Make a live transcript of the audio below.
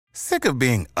Sick of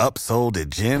being upsold at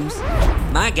gyms?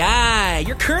 My guy,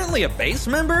 you're currently a base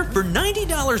member? For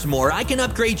 $90 more, I can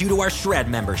upgrade you to our Shred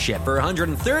membership. For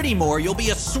 $130 more, you'll be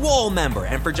a Swole member.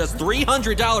 And for just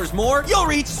 $300 more, you'll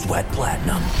reach Sweat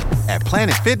Platinum. At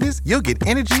Planet Fitness, you'll get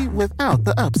energy without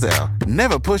the upsell.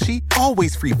 Never pushy,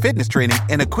 always free fitness training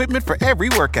and equipment for every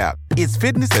workout. It's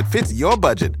fitness that fits your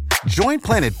budget. Join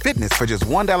Planet Fitness for just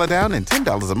 $1 down and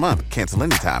 $10 a month. Cancel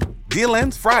anytime. Deal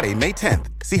ends Friday, May 10th.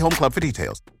 See Home Club for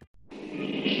details.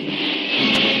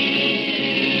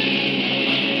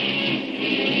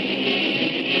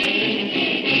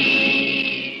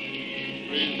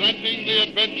 Presenting the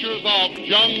adventures of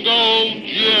Jungle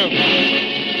Jim.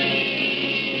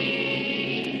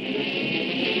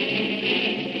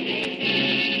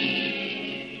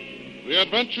 The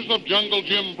Adventures of Jungle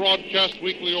Jim, broadcast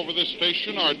weekly over this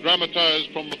station, are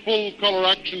dramatized from the full-color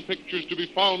action pictures to be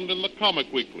found in the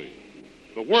Comic Weekly,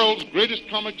 the world's greatest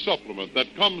comic supplement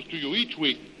that comes to you each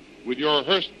week with your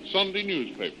Hearst Sunday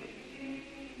newspaper.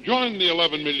 Join the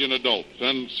 11 million adults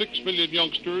and 6 million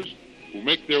youngsters who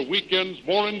make their weekends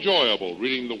more enjoyable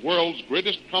reading the world's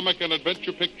greatest comic and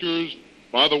adventure pictures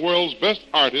by the world's best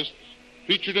artists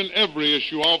featured in every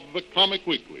issue of the Comic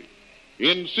Weekly.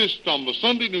 Insist on the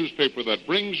Sunday newspaper that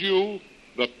brings you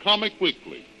the Comic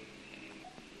Weekly.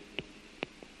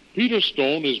 Peter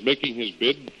Stone is making his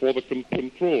bid for the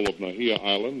control of Nahia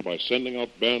Island by sending out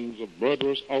bands of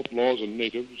murderous outlaws and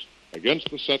natives against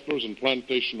the settlers and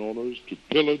plantation owners to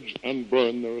pillage and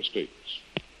burn their estates.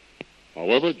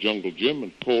 However, Jungle Jim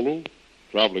and Kolu,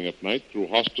 traveling at night through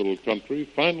hostile country,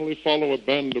 finally follow a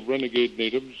band of renegade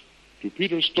natives to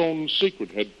Peter Stone's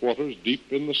secret headquarters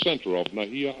deep in the center of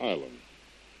Nahia Island.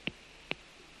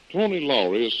 Tony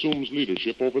Lowry assumes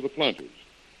leadership over the planters,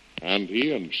 and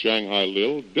he and Shanghai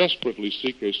Lil desperately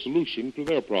seek a solution to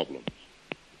their problems.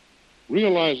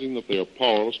 Realizing that they are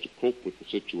powerless to cope with the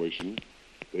situation,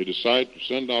 they decide to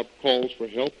send out calls for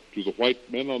help to the white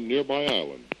men on nearby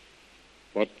islands.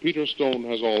 But Peter Stone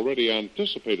has already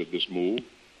anticipated this move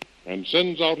and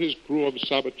sends out his crew of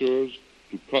saboteurs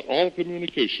to cut all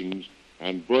communications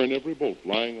and burn every boat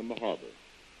lying in the harbor.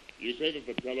 You say that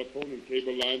the telephone and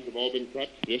cable lines have all been cut?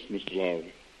 Yes, Mr.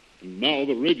 Lowry. And now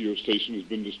the radio station has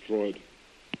been destroyed.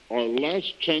 Our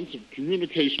last chance of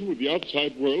communication with the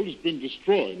outside world has been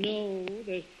destroyed. No,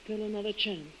 there's still another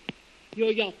chance.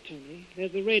 Your yacht, Tony.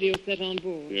 There's a radio set on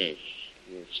board. Yes,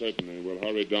 certainly. We'll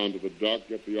hurry down to the dock,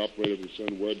 get the operator to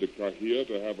send word to Kahia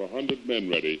to have 100 men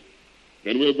ready.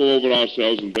 Then we'll go over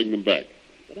ourselves and bring them back.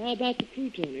 But how about the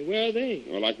crew, Tony? Where are they?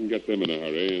 Well, I can get them in a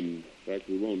hurry. In fact,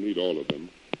 we won't need all of them.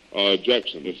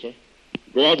 Jackson. Yes, sir?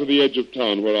 Go out to the edge of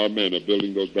town where our men are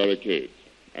building those barricades.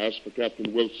 Ask for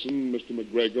Captain Wilson, Mr.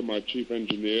 McGregor, my chief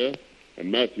engineer, and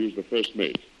Matthews, the first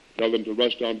mate. Tell them to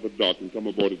rush down to the dock and come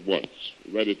aboard at once,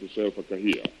 ready to sail for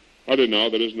Kahia. Hurry now,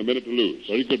 there isn't a minute to lose.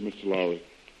 Very good, Mr. Lowry.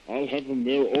 I'll have them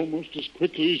there almost as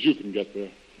quickly as you can get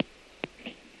there.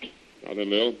 Now then,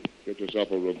 Lil, get yourself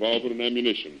a revolver and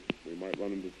ammunition. We might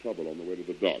run into trouble on the way to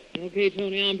the dock. Okay,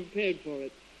 Tony, I'm prepared for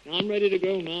it. I'm ready to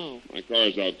go now. My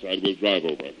car's outside. We'll drive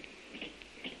over.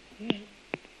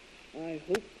 Well, I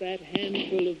hope that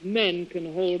handful of men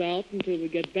can hold out until we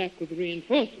get back with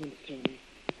reinforcements, Tony.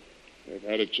 They've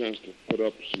had a chance to put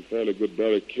up some fairly good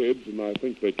barricades, and I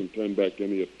think they can turn back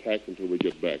any attack until we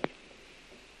get back.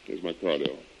 Here's my car,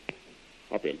 Lil.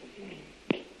 Hop in.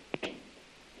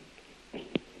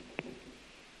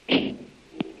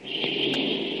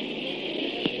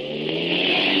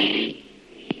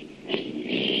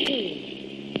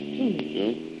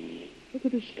 Look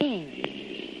at the sky.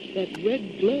 That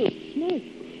red glow of smoke.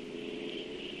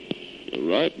 You're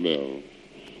right, Mel.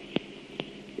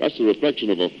 That's the reflection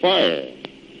of a fire.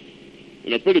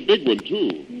 And a pretty big one, too.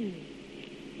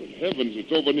 Good heavens,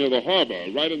 it's over near the harbor,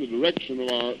 right in the direction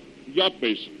of our yacht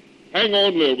basin. Hang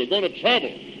on, Lil. We're going to travel.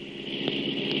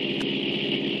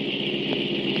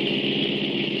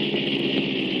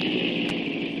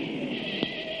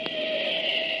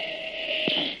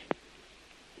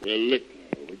 We're licked.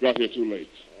 We got here too late.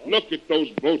 Look at those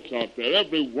boats out there.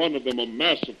 Every one of them a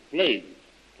mass of flame.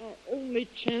 Our only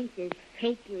chance of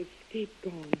help or escape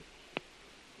gone.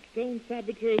 Stone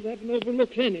saboteurs haven't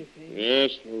overlooked anything.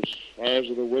 Yes, those fires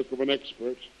are the work of an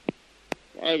expert.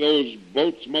 Why, those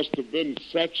boats must have been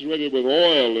saturated with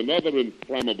oil and other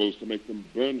inflammables to make them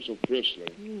burn so fiercely.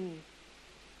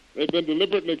 They've been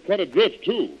deliberately cut adrift,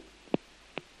 too.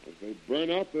 As they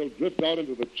burn out, they'll drift out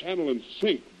into the channel and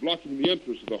sink, blocking the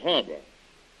entrance to the harbor.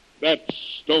 That's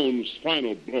Stone's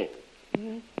final blow.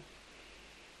 Well,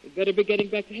 we'd better be getting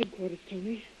back to headquarters,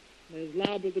 Tony. There's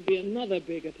liable to be another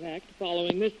big attack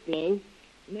following this blow.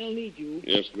 and they'll need you.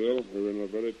 Yes, Bill. We're in a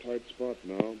very tight spot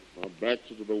now. Our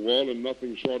backs are to the wall, and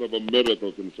nothing short of a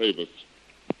miracle can save us.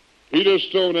 Peter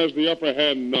Stone has the upper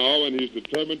hand now, and he's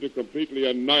determined to completely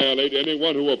annihilate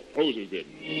anyone who opposes him.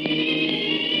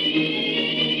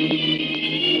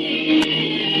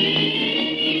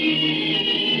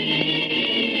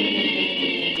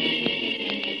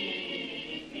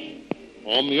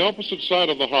 On the opposite side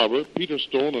of the harbor, Peter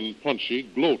Stone and Punchy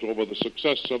gloat over the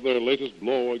success of their latest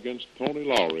blow against Tony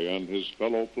Lowry and his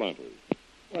fellow planters.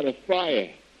 What a fire.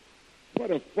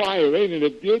 What a fire. Ain't it a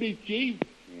beauty, Chief?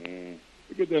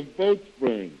 Look at them boats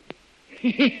burn.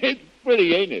 It's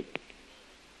pretty, ain't it?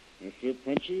 Yes, sir,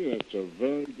 Punchy. That's a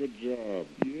very good job.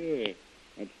 Yeah.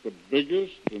 That's the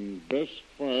biggest and best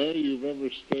fire you've ever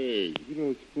staged. You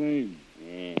don't explain.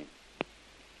 Yeah.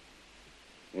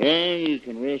 Well, you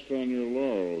can rest on your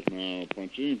laurels now,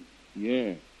 Punchy.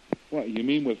 Yeah. What, you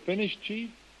mean we're finished, Chief?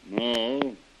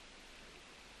 No.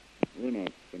 We're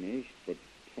not finished, but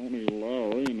Tony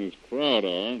Lowry and his crowd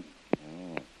are.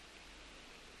 Oh.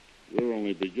 We're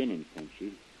only beginning,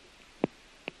 Punchy.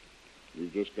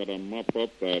 We've just got to mop up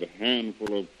that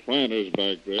handful of planters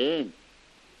back there.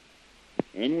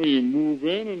 Then we move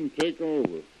in and take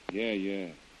over.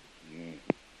 Yeah.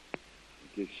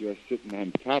 I guess you're sitting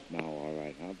on top now, all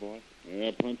right, huh, boss?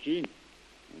 Yeah, Punchy.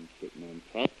 I'm sitting on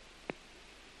top.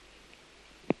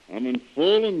 I'm in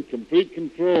full and complete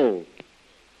control.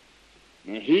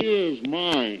 Now, he is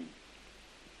mine.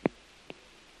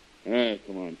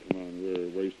 Come on. We're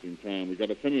wasting time. We got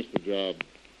to finish the job.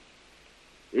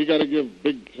 We got to give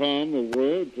Big Tom the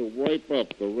word to wipe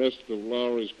up the rest of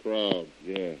Lowry's crowd.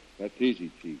 Yeah, that's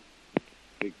easy, Chief.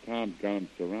 Big Tom's got him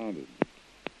surrounded.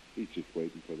 He's just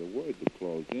waiting for the word to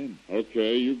close in.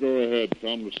 Okay, you go ahead.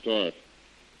 Tell him to start.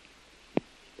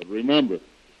 But remember,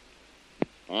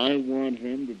 I want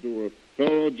him to do a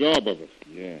thorough job of it.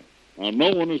 Yeah. Now,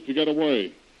 no one is to get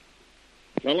away.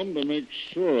 Tell him to make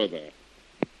sure of that.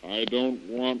 I don't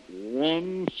want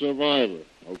one survivor.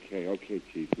 Okay,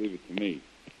 Chief. Leave it to me.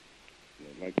 Yeah,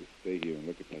 I'd like to stay here and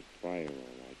look at that fire, all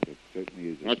right. That certainly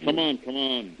is a... Now, come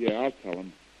on. Yeah, I'll tell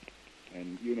him.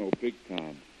 And, Big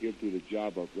Tom, he'll do the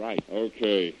job up right.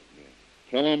 Okay. Yeah.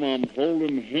 Tell him I'm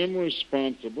holding him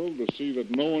responsible to see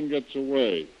that no one gets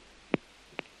away.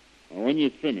 Now, when you're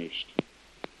finished,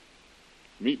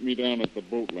 meet me down at the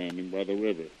boat landing by the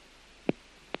river.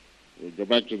 We'll go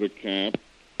back to the camp,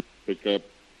 pick up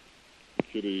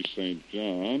Kitty St.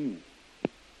 John,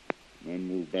 and then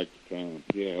move back to town.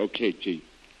 Yeah, okay, Chief.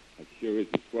 That sure is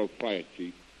a swell fire,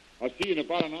 Chief. I'll see you in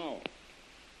about an hour.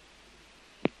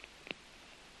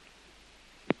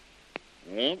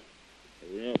 Well,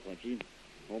 here we are, Punchy.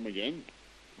 Home again.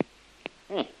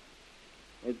 Huh.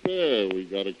 Look there, we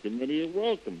got a committee of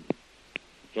welcome.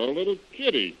 It's our little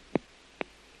Kitty.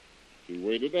 She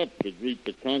waited up to greet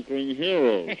the conquering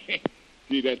heroes.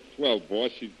 Gee, that's swell,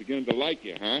 boss. She's beginning to like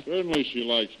you, huh? Certainly she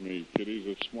likes me. Kitty's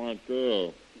a smart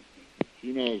girl.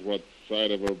 She knows what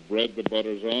side of her bread the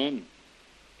butter's on.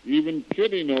 Even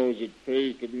Kitty knows it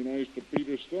pays to be nice to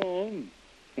Peter Stone.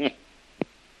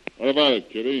 What about it,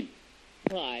 Kitty?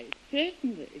 Why,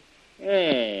 certainly.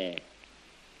 Yeah.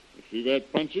 You see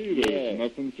that, Punchy? There's Yeah.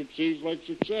 nothing succeeds like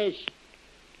success.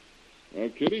 Well,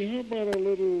 Kitty, how about a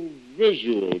little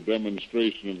visual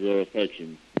demonstration of your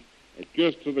affection? A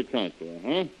kiss to the conqueror,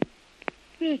 huh?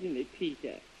 Certainly,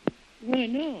 Peter. Why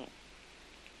not?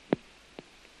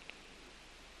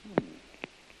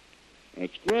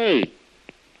 That's great.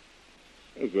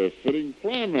 There's a fitting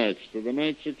climax to the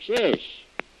night's success.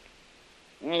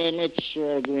 Now then, let's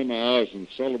all go in the house and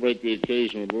celebrate the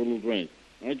occasion with a little drink.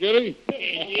 Huh, Kitty?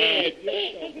 Yeah.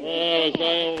 Well, as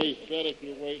I always said, if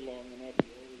you wait long enough,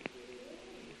 you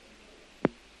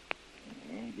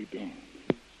always... I'll be darned.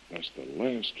 That's the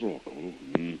last straw, Colo.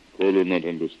 Colo not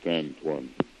understand, Tuan.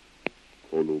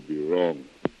 Colo be wrong.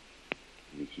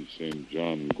 Mrs. St.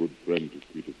 John, good friend to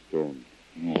Peter Stone.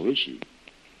 Oh, is she?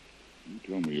 You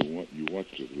tell me you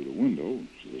watched her through the window.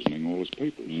 She was reading all his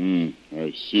papers.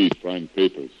 I see. Fine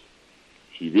papers.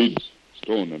 She reads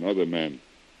Stone, another man.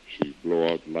 She blow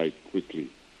out light quickly.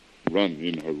 Run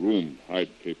in her room, hide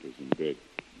papers in bed.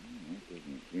 That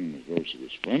doesn't seem as though she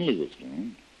was friendly with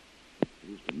Stone.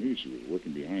 Seems to me she was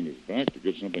working behind his back to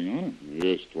get something on him.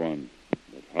 Yes, Tuan.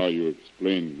 But how you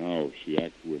explain now she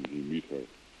act when he meet her?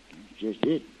 That's just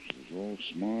it. She was all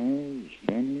smiles,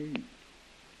 friendly,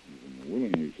 even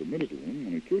willingly submitted to him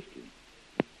when he kissed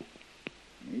her.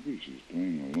 Maybe she's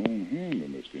playing a lone hand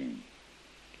in this game.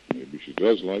 Maybe she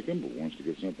does like him, but wants to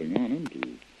get something on him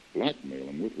to blackmail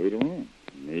him with later on.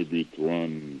 Maybe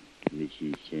Tuan,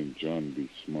 Mrs. St. John be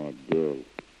smart girl.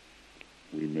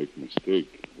 We make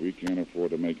mistake. We can't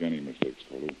afford to make any mistakes,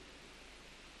 Colo.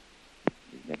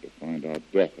 find out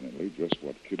definitely just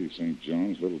what Kitty St.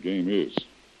 John's little game is.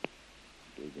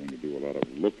 We're going to do a lot of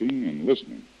looking and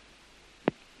listening.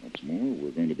 What's more,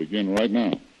 we're going to begin right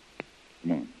now.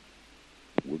 Come on.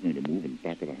 We're going to move in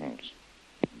back of the house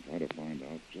and try to find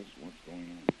out just what's going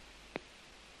on.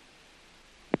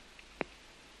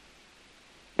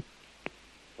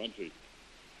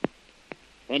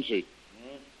 Punchy.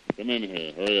 Come in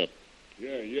here. Hurry up.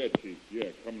 Yeah, Chief. Yeah,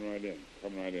 come right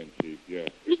in, Chief. Yeah.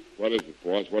 What is it,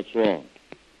 boss? What's wrong?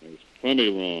 There's plenty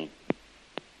wrong.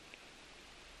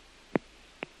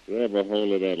 Grab a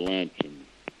hold of that lantern.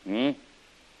 Huh?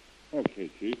 Okay,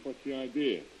 Chief. What's the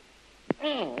idea?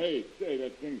 Oh, hey,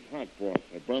 that thing's hot, boss.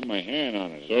 I burned my hand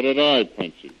on it. So did I,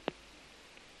 Punchy.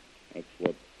 That's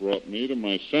what brought me to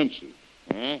my senses.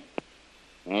 Huh?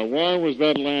 Now, why was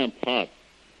that lamp hot?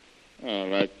 Oh,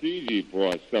 that's easy,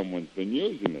 boss. Someone's been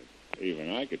using it.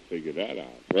 Even I could figure that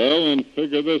out. Well, then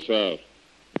figure this out.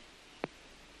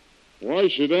 Why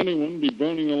should anyone be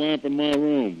burning a lamp in my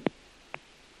room?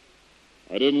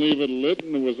 I didn't leave it lit,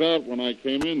 and it was out when I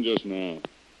came in just now.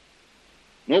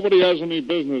 Nobody has any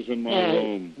business in my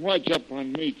room. Watch up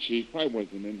on me, Chief. I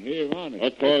wasn't in here, honest.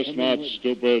 Of course not,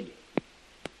 stupid.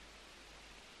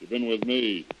 You've been with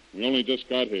me. We only just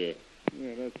got here.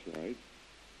 Yeah, that's right.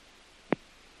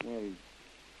 Well,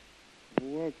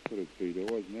 who else could it be? There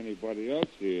wasn't anybody else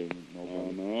here. Nobody.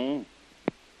 Oh, no?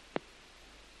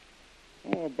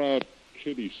 How about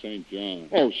Kitty St. John?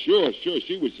 Oh, sure.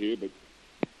 She was here, but...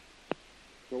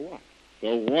 So what?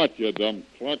 So what, you dumb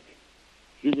cluck?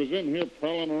 She was in here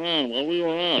prowling around while we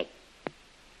were out.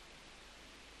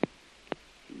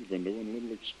 She's been doing a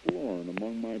little exploring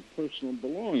among my personal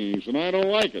belongings, and I don't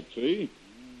like it, see?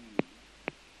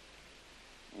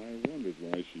 I wondered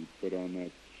why she put on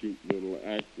that cute little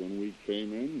act when we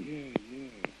came in.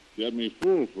 Yeah. She had me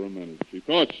fooled for a minute. She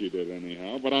thought she did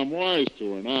anyhow, but I'm wise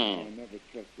to her now. I never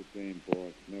trust the dame,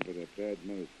 boss. Never. That bad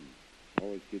medicine.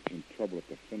 Always gets you in trouble at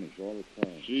the finish all the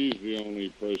time. She's the only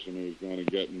person who's going to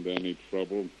get into any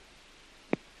trouble.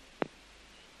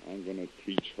 I'm going to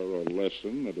teach her a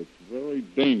lesson that it's very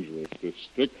dangerous to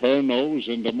stick her nose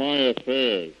into my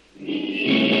affairs.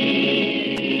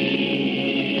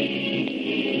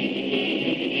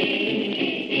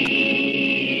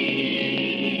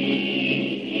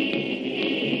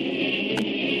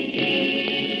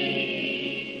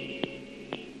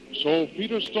 So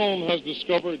Peter Stone has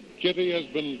discovered Kitty has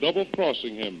been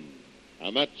double-crossing him,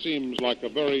 and that seems like a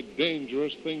very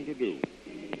dangerous thing to do.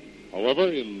 However,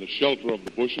 in the shelter of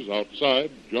the bushes outside,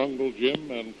 Jungle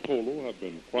Jim and Kolo have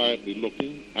been quietly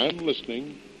looking and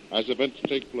listening as events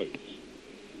take place.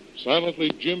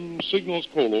 Silently, Jim signals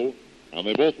Kolo, and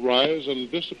they both rise and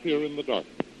disappear in the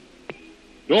darkness.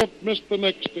 Don't miss the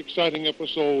next exciting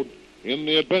episode in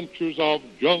the adventures of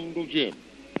Jungle Jim.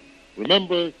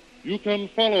 Remember, you can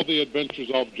follow the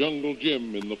adventures of Jungle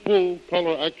Jim in the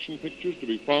full-color action pictures to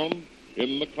be found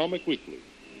in the Comic Weekly,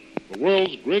 the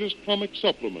world's greatest comic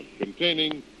supplement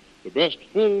containing the best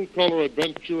full-color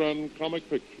adventure and comic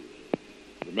pictures.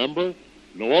 Remember,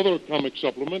 no other comic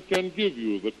supplement can give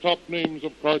you the top names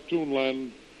of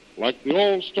Cartoonland like the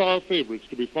all-star favorites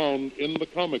to be found in the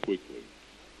Comic Weekly.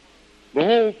 The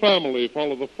whole family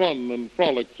follow the fun and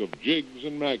frolics of Jiggs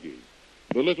and Maggie,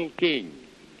 the Little King,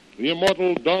 the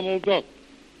immortal Donald Duck,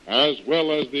 as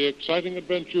well as the exciting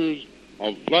adventures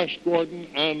of Flash Gordon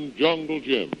and Jungle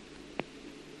Jim.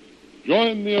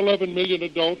 Join the 11 million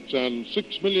adults and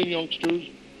 6 million youngsters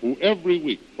who every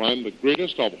week find the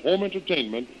greatest of home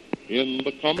entertainment in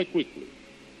the Comic Weekly,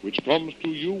 which comes to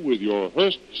you with your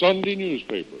Hearst Sunday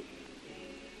newspaper.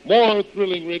 More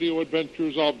thrilling radio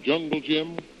adventures of Jungle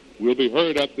Jim will be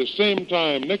heard at the same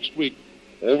time next week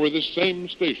over this same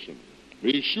station.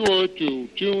 Be sure to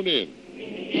tune in.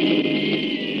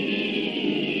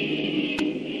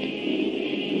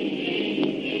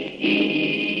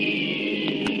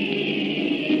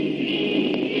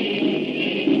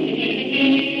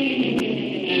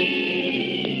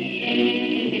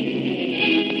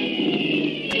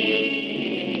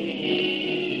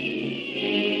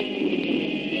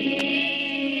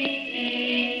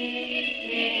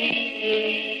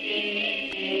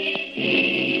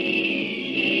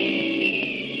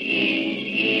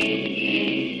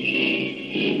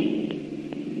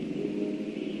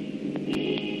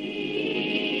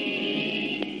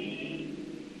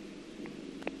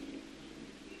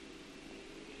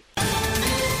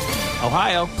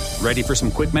 Ohio, ready for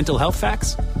some quick mental health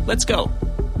facts? Let's go.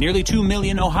 Nearly 2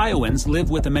 million Ohioans live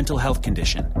with a mental health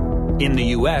condition. In the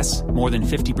U.S., more than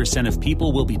 50% of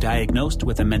people will be diagnosed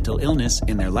with a mental illness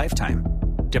in their lifetime.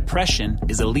 Depression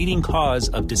is a leading cause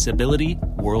of disability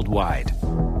worldwide.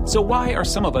 So why are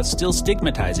some of us still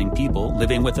stigmatizing people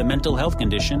living with a mental health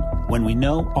condition when we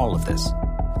know all of this?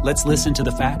 Let's listen to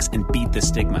the facts and beat the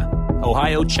stigma.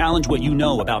 Ohio, challenge what you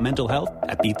know about mental health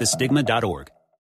at beatthestigma.org.